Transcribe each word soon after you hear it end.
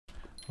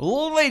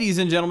Ladies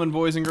and gentlemen,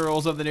 boys and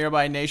girls of the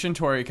nearby nation,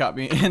 Tori caught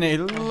me in a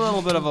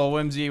little bit of a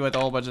whimsy with a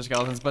whole bunch of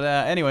skeletons. But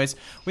anyways,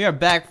 we are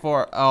back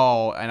for...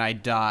 Oh, and I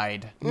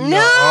died.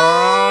 No!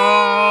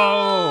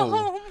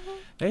 Oh!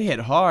 They hit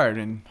hard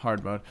in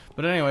hard mode.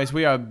 But anyways,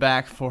 we are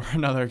back for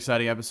another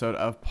exciting episode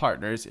of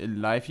Partners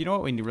in Life. You know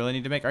what we really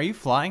need to make? Are you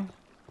flying?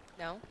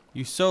 No.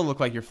 You so look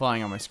like you're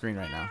flying on my screen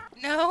right now.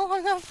 No,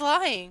 I'm not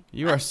flying.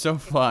 You are so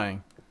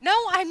flying. No,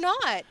 I'm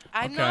not.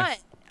 I'm Okay. not.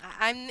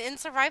 I'm in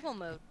survival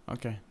mode.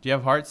 Okay. Do you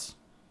have hearts?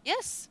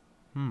 Yes.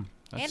 That's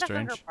and strange. a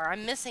hunger bar.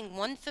 I'm missing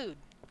one food.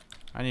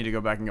 I need to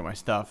go back and get my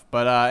stuff.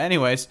 But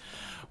anyways,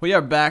 we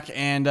are back,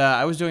 and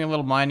I was doing a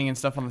little mining and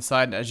stuff on the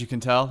side, as you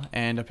can tell,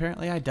 and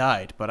apparently I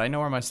died. But I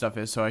know where my stuff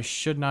is, so I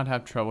should not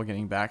have trouble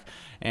getting back.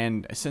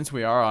 And since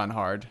we are on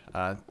hard,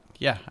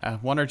 yeah,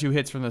 1 or 2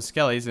 hits from the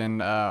skellies,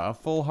 and a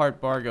full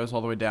heart bar goes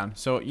all the way down.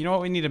 So you know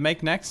what we need to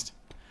make next?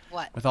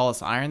 What? With all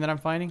this iron that I'm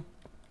finding?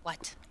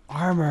 What?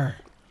 Armor.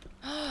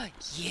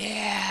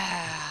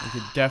 Yeah. We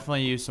could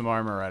definitely use some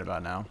armor right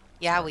about now.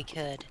 Yeah, we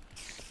could.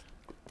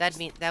 That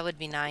would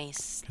be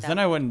nice. Because then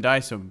I wouldn't die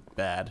so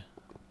bad.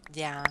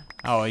 Yeah.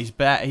 Oh, he's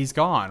back. He's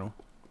gone.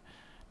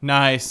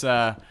 Nice.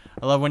 I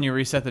love when you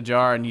reset the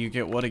jar and you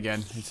get wood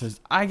again. It says,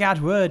 I got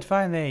wood,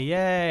 finally.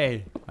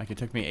 Yay. Like it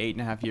took me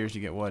 8.5 years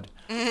to get wood.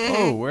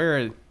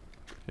 Oh,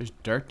 there's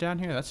dirt down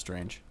here? That's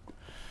strange.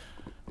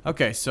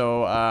 Okay,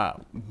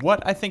 so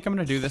what I think I'm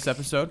going to do this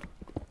episode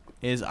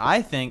is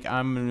I think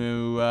I'm going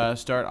to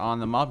start on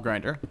the mob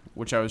grinder,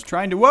 which I was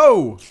trying to...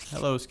 Whoa!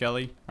 Hello,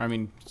 Skelly. I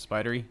mean,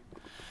 Spidery.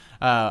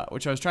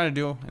 Which I was trying to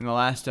do in the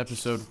last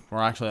episode,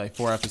 or actually like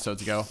 4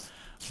 episodes ago.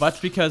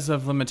 But because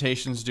of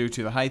limitations due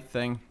to the height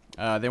thing,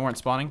 they weren't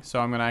spawning.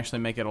 So I'm going to actually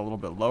make it a little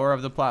bit lower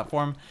of the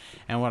platform.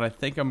 And what I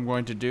think I'm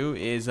going to do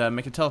is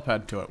make a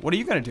telepad to it. What are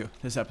you going to do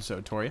this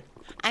episode, Tori?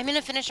 I'm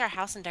gonna finish our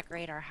house and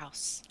decorate our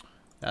house.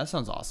 That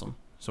sounds awesome.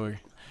 So are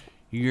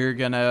you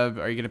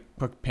gonna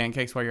cook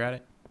pancakes while you're at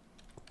it?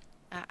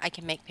 I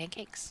can make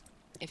pancakes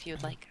if you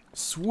would like.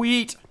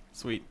 Sweet.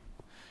 Sweet.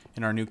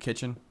 In our new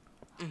kitchen.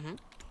 Mm-hmm.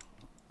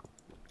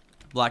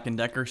 Black &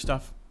 Decker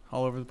stuff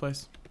all over the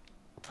place.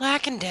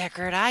 Black and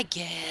Deckard, I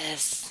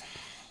guess.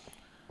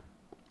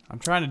 I'm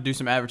trying to do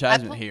some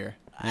advertisement here.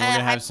 And we're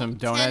gonna have some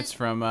donuts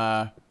from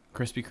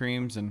Krispy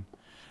Kremes, and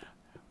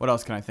what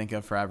else can I think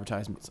of for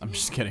advertisements? I'm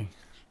just kidding.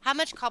 How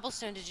much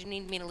cobblestone did you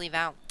need me to leave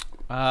out?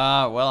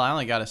 Well, I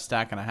only got a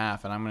stack and a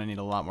half, and I'm gonna need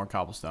a lot more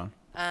cobblestone.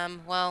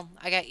 Well,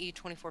 I got you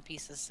 24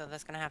 pieces, so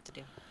that's gonna have to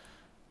do.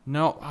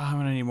 No, I'm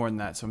gonna need more than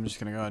that, so I'm just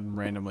gonna go ahead and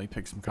randomly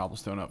pick some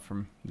cobblestone up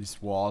from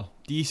this wall.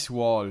 This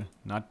wall,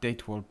 not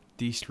that wall,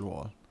 this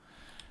wall.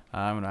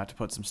 I'm gonna have to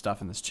put some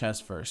stuff in this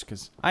chest first,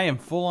 because I am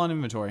full on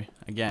inventory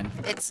again.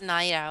 It's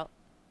night out.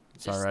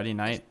 It's already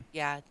night.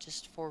 Yeah,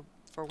 just for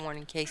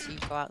warning in case you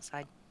go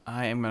outside.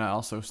 I am gonna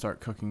also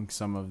start cooking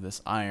some of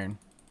this iron.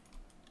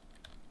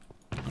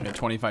 I got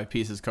 25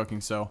 pieces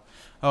cooking, so...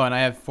 Oh, and I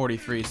have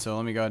 43, so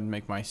let me go ahead and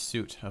make my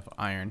suit of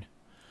iron.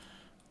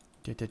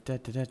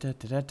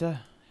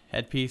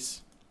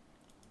 Headpiece.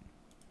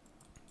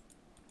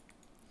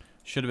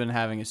 Should have been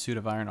having a suit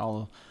of iron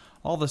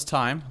all this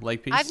time.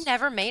 Leg piece. I've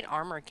never made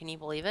armor. Can you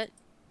believe it?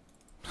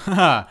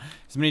 Haha.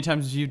 As many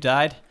times as you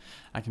died,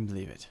 I can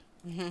believe it.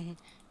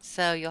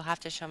 So you'll have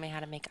to show me how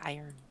to make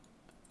iron.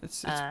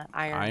 It's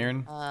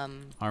Iron.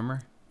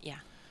 Armor? Yeah.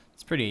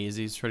 It's pretty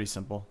easy. It's pretty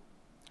simple.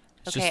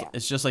 Okay.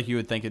 It's just like you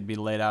would think it'd be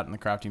laid out in the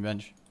crafting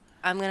bench.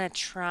 I'm gonna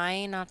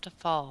try not to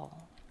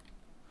fall.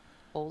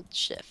 Hold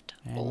shift.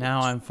 And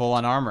now I'm full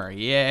on armor.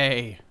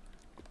 Yay!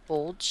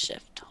 Hold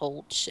shift.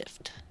 Hold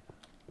shift.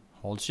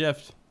 Hold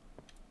shift.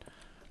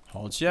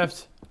 Hold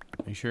shift.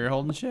 Make sure you're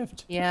holding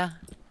shift. Yeah.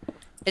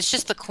 It's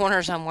just the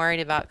corners I'm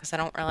worried about because I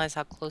don't realize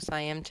how close I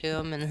am to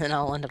them, and then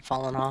I'll end up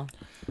falling off.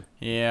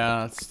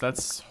 Yeah,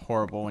 that's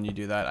horrible when you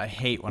do that. I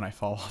hate when I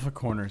fall off of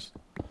corners.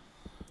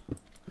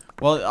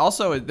 Well,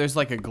 also, there's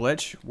like a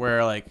glitch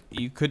where like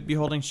you could be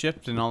holding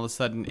shift and all of a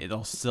sudden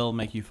it'll still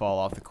make you fall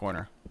off the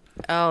corner.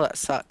 Oh, that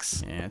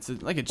sucks. Yeah, it's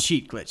like a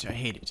cheat glitch. I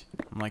hate it.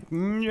 I'm like,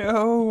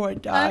 no, I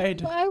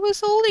died. I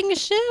was holding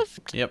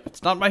shift. Yep,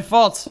 it's not my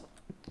fault.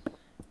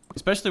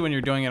 Especially when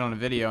you're doing it on a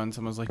video and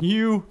someone's like,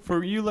 you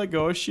let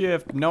go of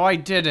shift. No, I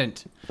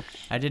didn't.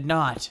 I did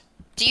not.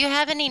 Do you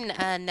have any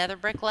nether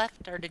brick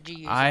left, or did you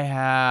use I it?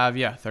 have,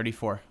 yeah,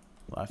 34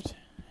 left.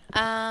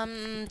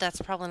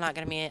 That's probably not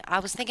gonna be it. I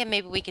was thinking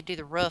maybe we could do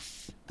the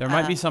roof. There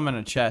might be some in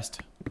a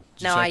chest. Did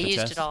you No, check I the used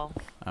chest? it all.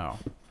 Oh.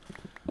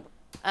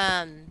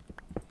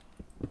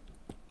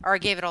 Or I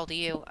gave it all to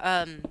you.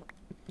 I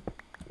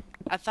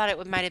thought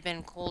it might have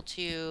been cool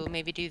to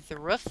maybe do the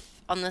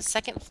roof on the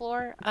second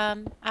floor,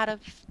 out of...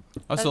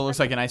 Oh, so it looks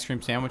like an ice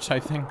cream sandwich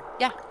type thing?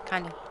 Yeah,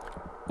 kind of.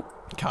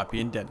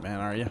 Copying Dead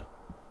Man, are you?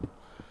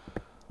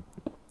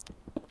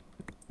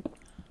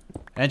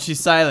 And she's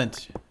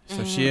silent.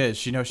 So she is.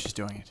 She knows she's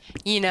doing it.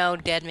 You know,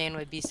 Dead Man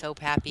would be so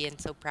happy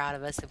and so proud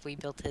of us if we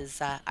built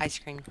his ice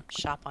cream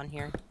shop on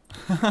here.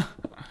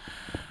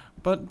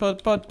 But,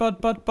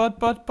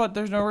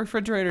 there's no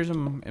refrigerators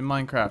in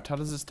Minecraft. How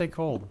does it stay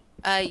cold?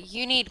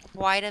 You need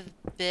quite a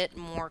bit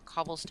more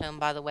cobblestone,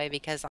 by the way,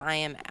 because I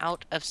am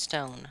out of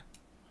stone.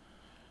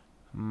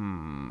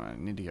 I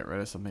need to get rid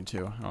of something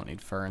too. I don't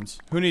need ferns.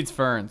 Who needs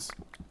ferns?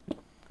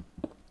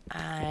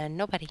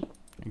 Nobody.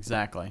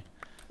 Exactly.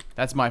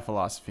 That's my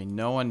philosophy.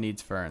 No one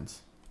needs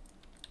ferns.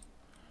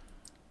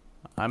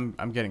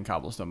 I'm getting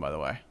cobblestone, by the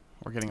way.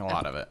 We're getting a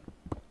lot of it.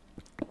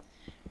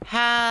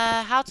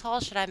 How tall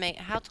should I make?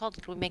 How tall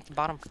did we make the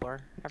bottom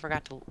floor? I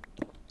forgot to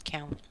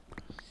count.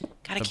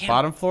 Gotta The count.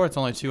 bottom floor, it's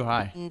only 2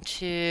 high. 1,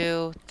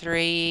 2,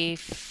 3,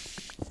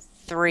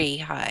 3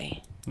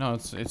 high. No,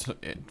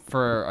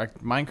 for a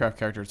Minecraft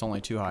character, it's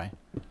only 2 high.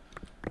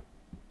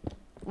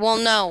 Well,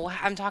 no,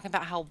 I'm talking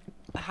about how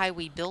high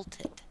we built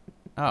it.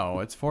 Oh,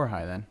 it's 4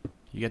 high then.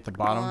 You get the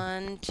bottom.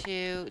 1,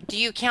 2. Do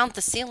you count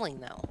the ceiling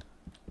though?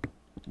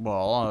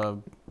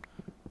 Well,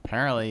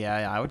 apparently,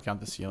 yeah, I would count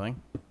the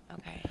ceiling.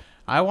 Okay.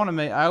 I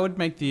would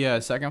make the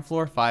second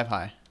floor 5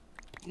 high.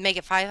 Make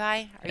it 5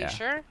 high? Are Yeah. you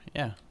sure?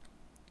 Yeah.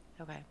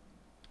 Okay.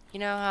 You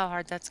know how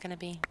hard that's gonna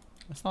be?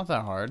 It's not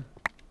that hard.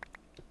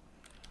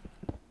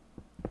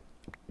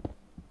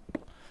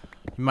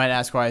 You might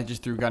ask why I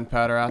just threw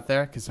gunpowder out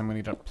there, because I'm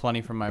going to get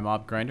plenty from my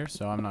mob grinder,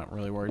 so I'm not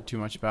really worried too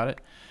much about it.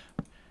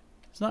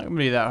 It's not going to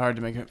be that hard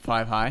to make it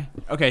 5 high.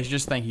 Okay, so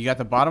just think, you got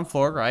the bottom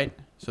floor, right?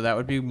 So that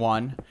would be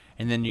 1,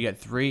 and then you get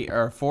 3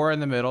 or 4 in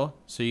the middle,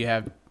 so you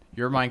have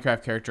your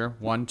Minecraft character,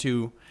 1,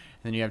 2, and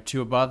then you have 2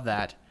 above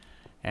that,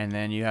 and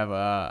then you have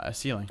a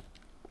ceiling.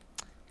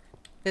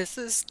 This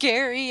is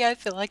scary. I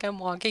feel like I'm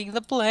walking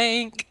the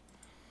plank.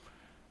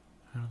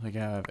 I don't think I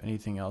have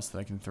anything else that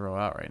I can throw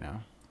out right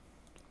now,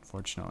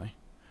 unfortunately.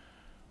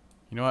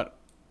 You know what?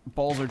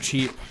 Bowls are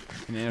cheap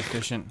and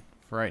inefficient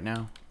for right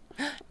now.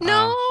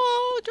 No,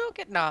 joke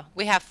it. No,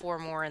 we have 4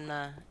 more in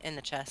the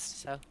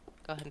chest, so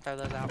go ahead and throw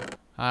those out.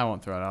 I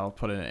won't throw it out. I'll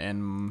put it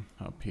in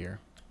up here.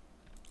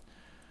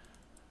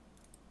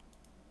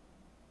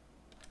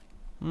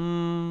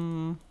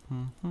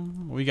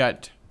 We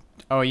got...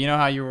 Oh, you know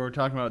how you were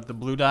talking about the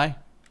blue dye?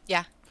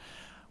 Yeah.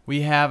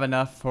 We have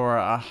enough for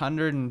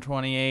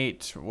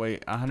 128...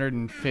 Wait,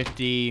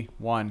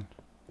 151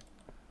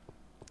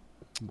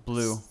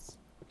 blue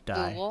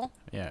dye. Blue wool?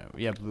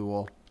 Yeah, blue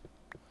wool.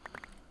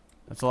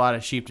 That's a lot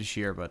of sheep to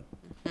shear, but...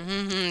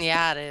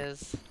 Yeah, it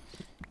is.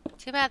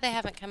 Too bad they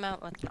haven't come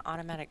out with an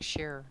automatic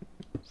shear.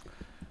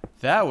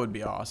 That would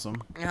be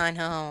awesome. I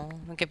know.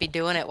 We could be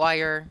doing it while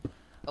you're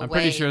away. I'm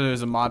pretty sure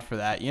there's a mod for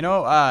that. You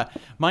know,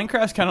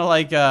 Minecraft's kind of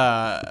like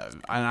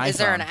an iPhone. Is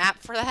there an app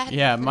for that?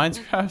 Yeah,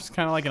 Minecraft's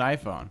kind of like an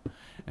iPhone.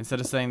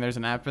 Instead of saying there's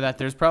an app for that,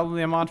 there's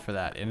probably a mod for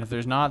that. And if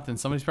there's not, then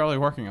somebody's probably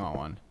working on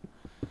one.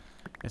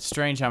 It's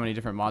strange how many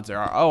different mods there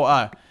are. Oh,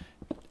 I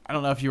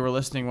don't know if you were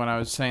listening when I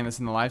was saying this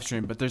in the live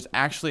stream, but there's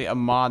actually a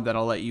mod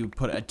that'll let you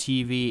put a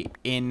TV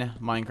in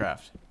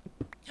Minecraft.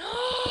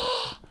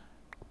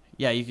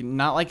 Yeah, you can,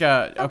 not like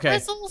a, okay.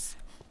 Whistles?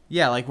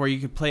 Yeah, like where you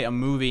could play a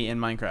movie in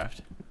Minecraft.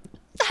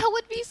 That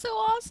would be so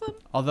awesome.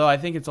 Although I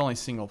think it's only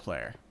single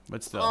player,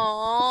 but still.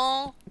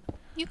 Aww.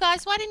 You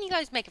guys, why didn't you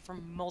guys make it for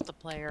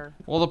multiplayer?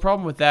 Well, the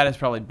problem with that is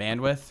probably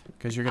bandwidth,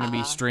 because you're going to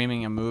be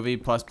streaming a movie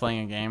plus playing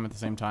a game at the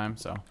same time.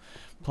 So,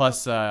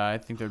 plus, I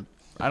think they're,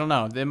 I don't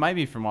know, it might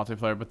be for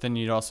multiplayer, but then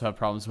you'd also have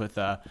problems with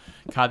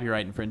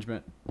copyright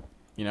infringement.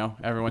 You know,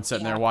 everyone's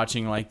sitting there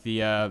watching like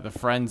the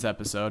Friends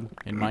episode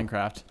in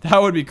Minecraft.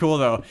 That would be cool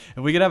though.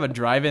 If we could have a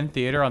drive-in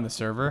theater on the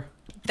server.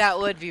 That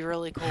would be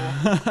really cool.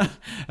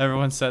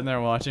 Everyone's sitting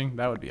there watching.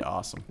 That would be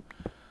awesome.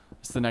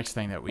 It's the next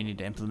thing that we need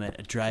to implement,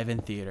 a drive-in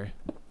theater.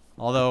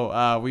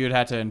 Although we would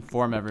have to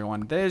inform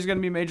everyone there's going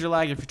to be major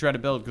lag if you try to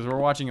build, because we're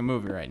watching a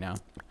movie right now.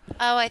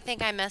 Oh, I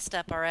think I messed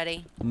up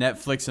already.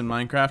 Netflix and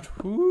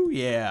Minecraft. Whoo,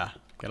 yeah.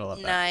 Gotta love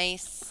that.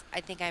 Nice.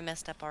 I think I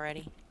messed up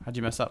already. How'd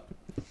you mess up?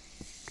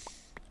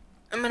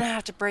 I'm going to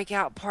have to break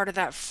out part of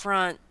that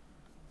front.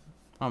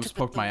 I almost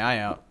poked my eye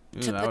out. Ooh,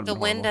 to that put would've the been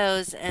horrible.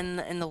 windows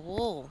in the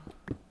wool.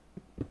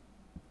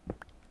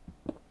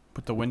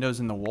 Put the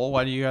windows in the wool?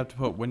 Why do you have to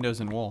put windows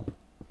in wool?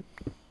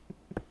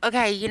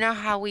 Okay, you know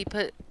how we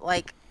put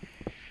like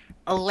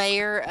a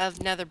layer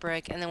of nether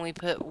brick and then we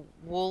put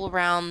wool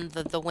around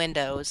the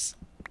windows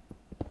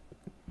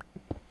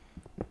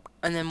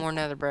and then more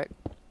nether brick?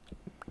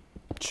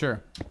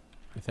 Sure,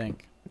 I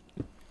think.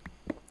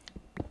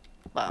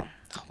 Well,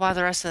 while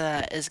the rest of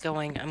that is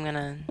going, I'm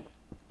gonna...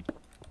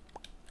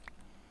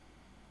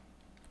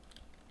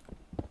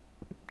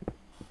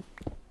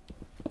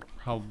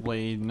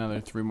 Probably another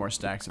 3 more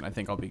stacks and I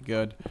think I'll be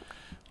good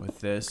with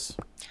this.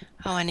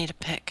 Oh, I need a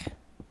pick.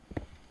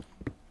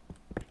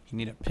 You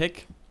need a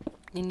pick?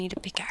 You need a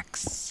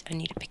pickaxe. I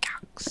need a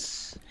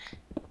pickaxe.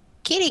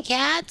 Kitty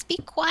cats, be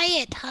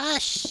quiet.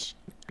 Hush.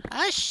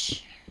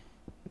 Hush.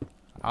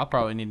 I'll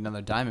probably need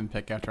another diamond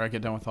pick after I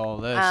get done with all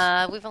of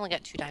this. We've only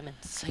got 2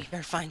 diamonds, so you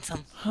better find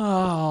some.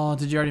 Oh,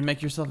 did you already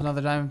make yourself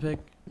another diamond pick?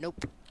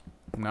 Nope.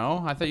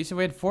 No? I thought you said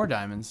we had 4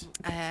 diamonds.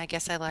 I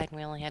guess I lied and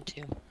we only had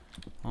 2.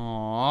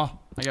 Aw,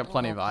 I got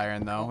plenty of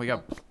iron though. We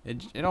got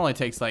it only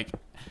takes like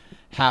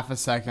half a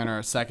second or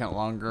a second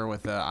longer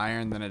with the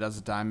iron than it does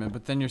a diamond.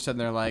 But then you're sitting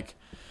there like,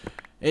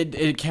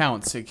 It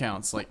counts. It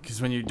counts. Like,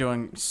 because when you're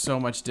doing so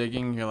much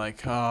digging, you're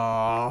like, oh,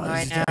 I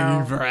this is know.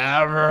 taking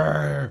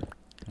forever.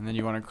 And then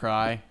you want to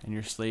cry in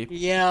your sleep.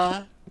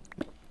 Yeah.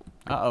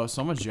 Uh-oh,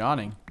 someone's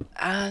yawning.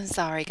 I'm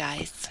sorry,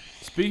 guys.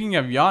 Speaking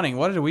of yawning,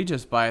 what did we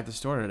just buy at the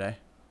store today?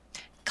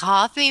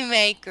 Coffee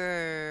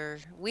maker.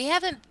 We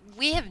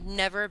have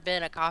never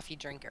been a coffee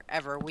drinker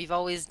ever. We've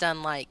always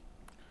done like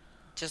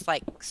just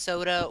like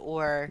soda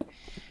or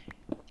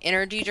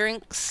energy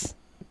drinks.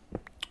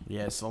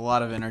 Yes, a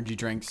lot of energy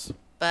drinks.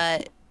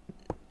 But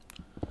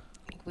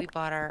we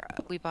bought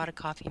a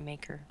coffee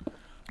maker.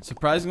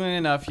 Surprisingly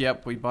enough,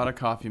 yep, we bought a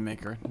coffee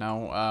maker.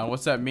 Now,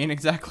 what's that mean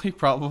exactly?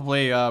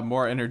 Probably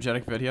more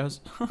energetic videos.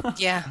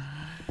 Yeah.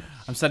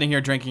 I'm sitting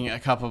here drinking a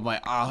cup of my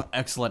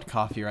excellent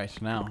coffee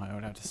right now, I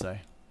would have to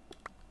say.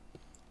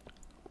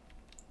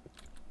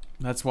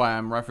 That's why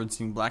I'm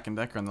referencing Black &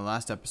 Decker in the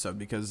last episode,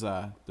 because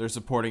they're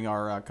supporting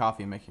our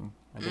coffee making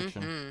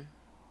addiction. Mm-hmm.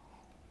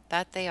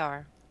 That they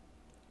are.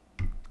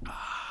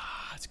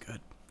 Ah, it's good.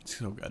 It's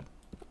so good.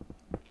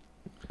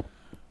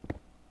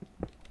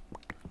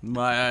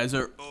 My eyes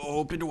are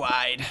open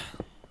wide.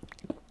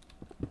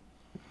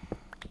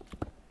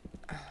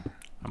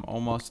 I'm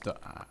almost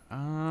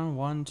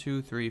 1,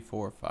 2, 3,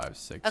 4, 5,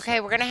 6. Okay,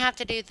 we're gonna have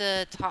to do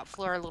the top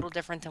floor a little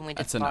different than we did.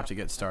 That's the enough bottom. to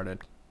get started.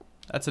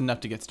 That's enough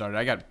to get started.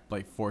 I got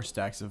like 4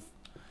 stacks of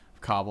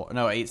cobble.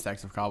 No, 8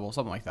 stacks of cobble,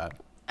 something like that.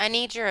 I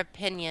need your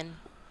opinion.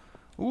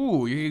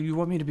 Ooh, you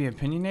want me to be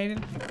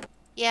opinionated?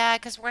 Yeah,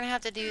 because we're gonna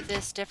have to do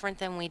this different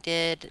than we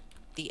did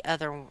the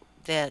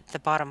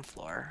bottom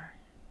floor.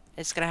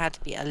 It's gonna have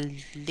to be a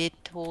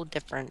little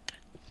different.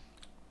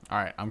 All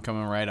right, I'm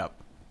coming right up.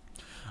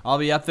 I'll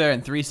be up there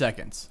in 3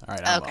 seconds. All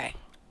right, I'm Okay. up.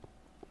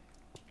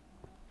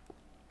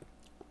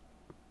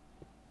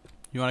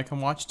 You want to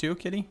come watch too,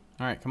 kitty?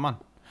 All right, come on.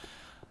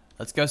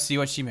 Let's go see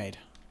what she made.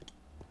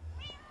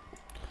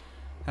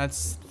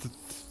 That's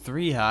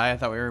 3 high. I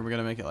thought we were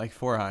gonna make it like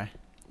 4 high.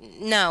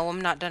 No,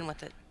 I'm not done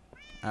with it.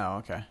 Oh,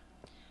 okay.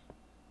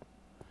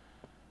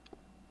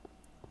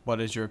 What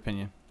is your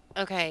opinion?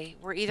 Okay,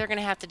 we're either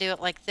gonna have to do it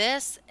like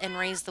this and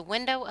raise the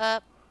window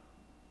up.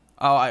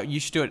 Oh, you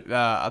should do it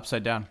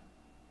upside down.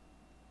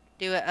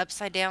 Do it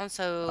upside down,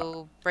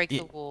 so break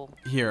the wool.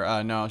 Here,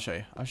 no, I'll show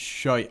you. I'll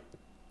show you.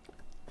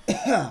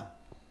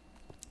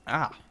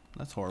 Ah,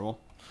 that's horrible.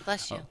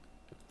 Bless you.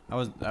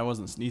 I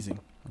wasn't sneezing.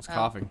 I was Oh.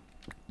 coughing.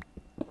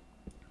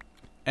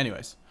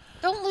 Anyways,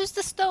 Don't lose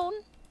the stone.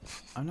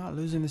 I'm not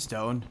losing the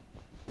stone.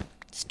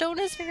 Stone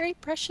is very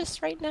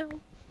precious right now.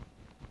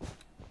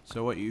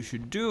 So what you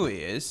should do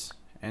is,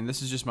 and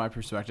this is just my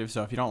perspective,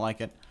 so if you don't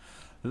like it,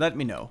 let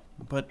me know.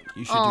 But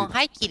you should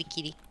Hi, kitty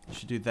kitty. you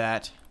should do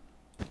that.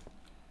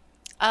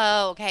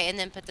 Oh, okay, and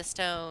then put the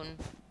stone.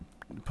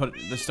 Put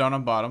the stone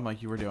on bottom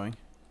like you were doing.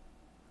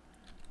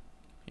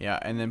 Yeah,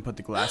 and then put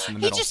the glass in the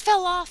He middle. just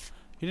fell off.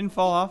 He didn't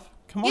fall off.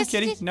 Come on, Yes, he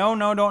kitty. did. No,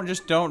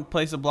 don't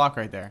place a block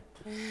right there.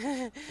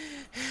 You're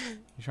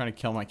trying to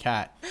kill my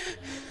cat.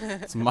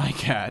 It's my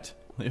cat.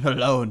 Leave it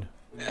alone.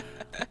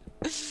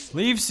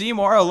 Leave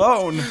Seymour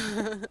alone.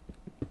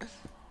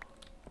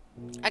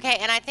 Okay,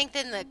 and I think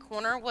then the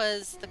corner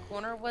was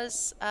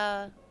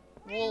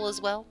wool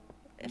as well,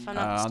 if I'm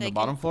not mistaken. On the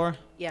bottom floor?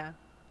 Yeah.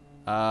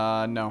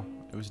 No.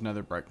 It was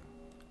another brick.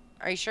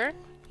 Are you sure?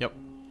 Yep.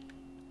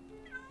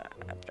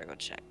 I better go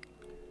check.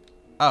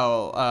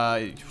 Oh,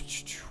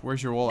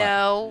 where's your wool at?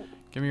 No.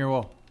 Give me your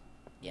wool.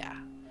 Yeah.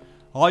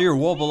 All your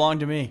wool belonged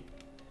to me.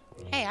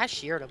 Hey, I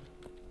sheared him.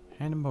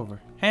 Hand him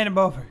over. Hand him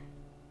over.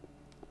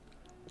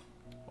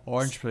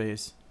 Orange,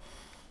 please.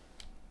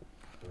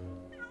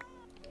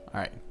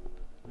 Alright.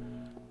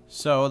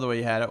 So, the way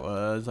you had it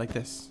was like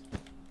this.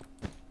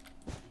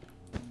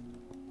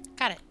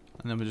 Got it.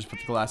 And then we just put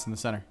the glass in the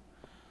center.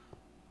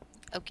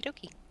 Okie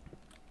dokie.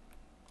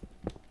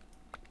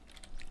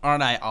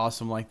 Aren't I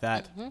awesome like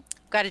that?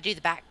 Got to do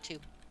the back too.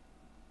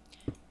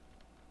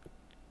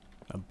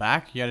 The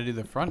back? You gotta do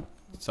the front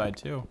side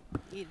too.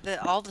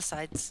 All the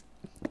sides.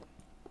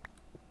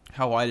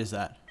 How wide is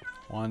that?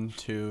 1,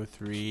 2,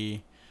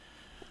 3,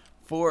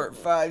 4,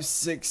 5,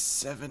 6,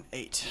 7,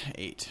 8.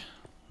 8.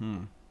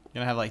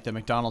 Gonna have like the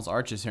McDonald's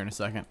arches here in a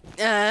second.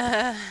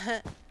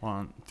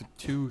 1,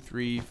 2,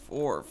 3,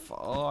 4,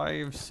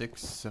 5,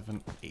 6,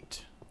 7,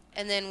 8.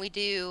 And then we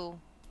do.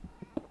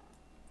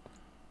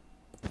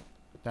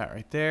 That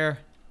right there.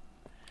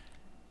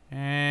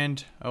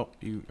 And oh,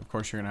 of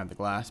course you're gonna have the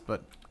glass,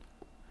 but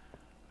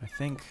I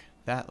think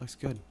that looks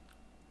good.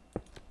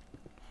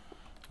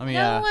 Let me,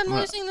 No, I'm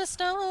losing the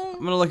stone.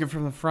 I'm gonna look it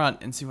from the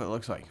front and see what it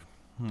looks like.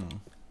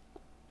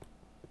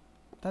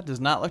 That does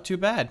not look too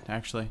bad,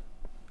 actually.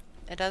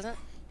 It doesn't?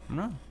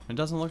 No, it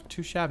doesn't look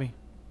too shabby.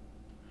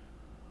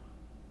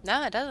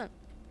 No, it doesn't.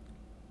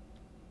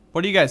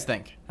 What do you guys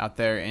think out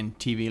there in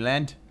TV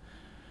land?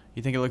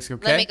 You think it looks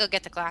okay? Let me go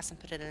get the glass and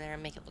put it in there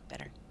and make it look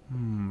better.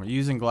 Are you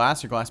using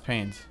glass or glass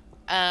panes?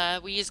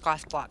 We use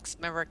glass blocks,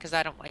 remember, because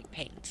I don't like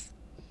panes.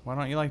 Why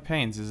don't you like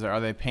panes? Are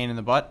they pain in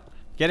the butt?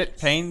 Get it?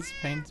 Panes?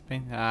 Panes?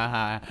 Panes?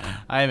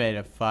 I made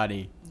it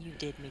funny. You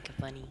did make it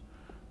funny.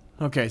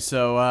 Okay,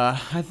 so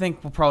I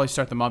think we'll probably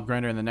start the mob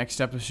grinder in the next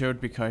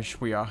episode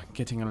because we are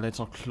getting a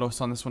little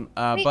close on this one.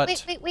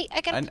 Wait!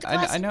 I gotta put the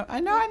glass.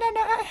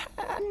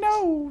 I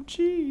know.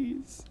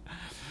 Jeez.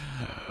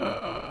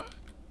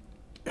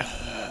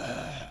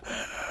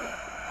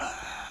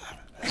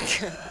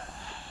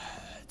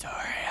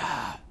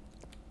 Victoria,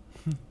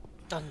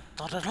 Dun,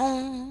 dun, dun,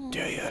 dun. do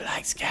you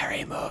like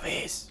scary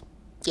movies?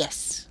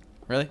 Yes.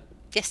 Really?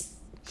 Yes.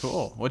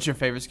 Cool. What's your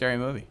favorite scary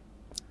movie?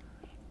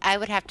 I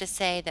would have to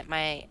say that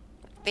my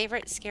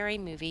favorite scary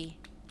movie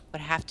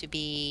would have to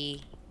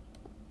be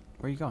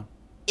Where are you going?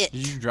 It.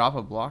 Did you drop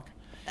a block?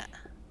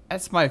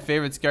 That's my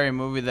favorite scary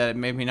movie that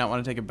made me not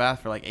want to take a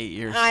bath for like 8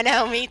 years. I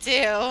know, me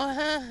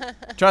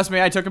too. Trust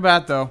me, I took a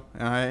bath though.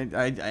 I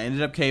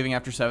ended up caving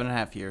after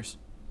 7.5 years.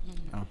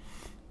 Oh,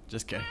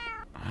 just kidding.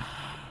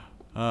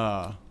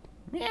 Meow.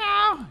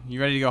 You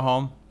ready to go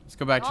home? Let's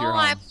go back to your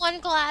home. I'm one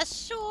glass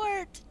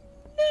short.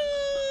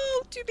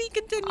 No, to be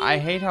continued. I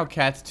hate how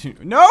cats do.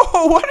 No,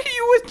 what are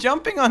you with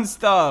jumping on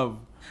stuff?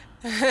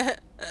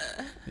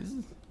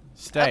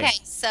 Stay. Okay,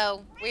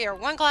 so we are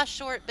one glass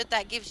short, but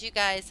that gives you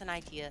guys an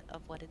idea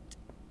of what it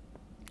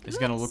It's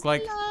gonna look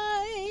like.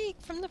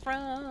 from the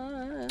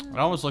front. It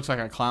almost looks like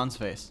a clown's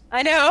face.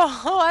 I know.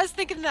 I was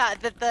thinking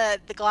that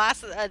the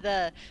glasses,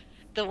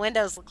 the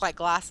windows look like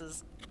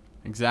glasses.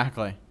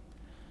 Exactly.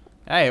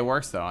 Hey, it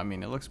works though. I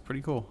mean, it looks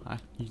pretty cool.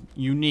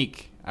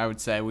 Unique, I would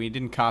say. We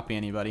didn't copy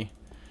anybody.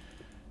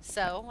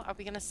 So, are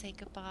we gonna say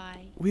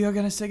goodbye? We are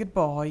gonna say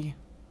goodbye.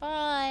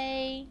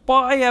 Bye.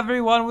 Bye,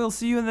 everyone. We'll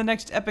see you in the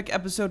next epic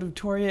episode of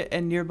Victoria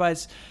and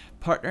Nearby's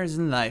Partners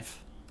in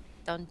Life.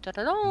 Dun dun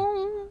dun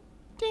dun.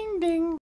 Ding ding.